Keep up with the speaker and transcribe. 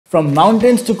From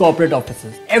mountains to corporate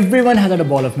offices, everyone has had a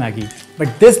ball of Maggi.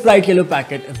 But this bright yellow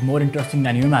packet is more interesting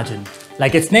than you imagine.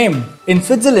 Like its name. In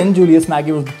Switzerland, Julius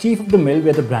Maggi was the chief of the mill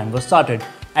where the brand was started.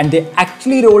 And they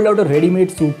actually rolled out a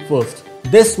ready-made soup first.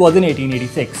 This was in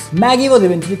 1886. Maggi was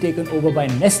eventually taken over by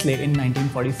Nestle in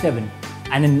 1947.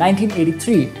 And in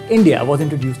 1983, India was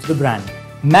introduced to the brand.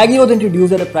 Maggi was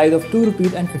introduced at a price of 2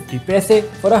 rupees and 50 paise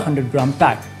for a 100-gram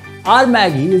pack. Our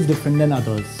Maggi is different than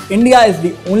others. India is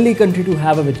the only country to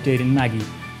have a vegetarian Maggi.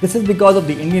 This is because of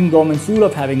the Indian government's rule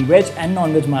of having veg and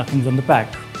non-veg markings on the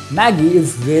pack. Maggi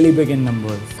is really big in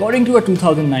numbers. According to a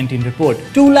 2019 report,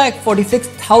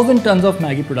 246,000 tons of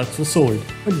Maggi products were sold.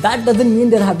 But that doesn't mean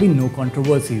there have been no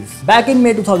controversies. Back in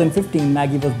May 2015,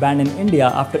 Maggi was banned in India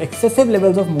after excessive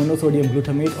levels of monosodium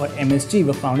glutamate or MSG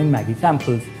were found in Maggi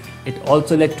samples. It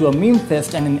also led to a meme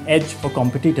fest and an edge for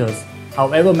competitors.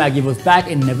 However, Maggi was back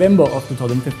in November of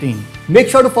 2015. Make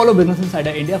sure to follow Business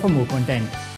Insider India for more content.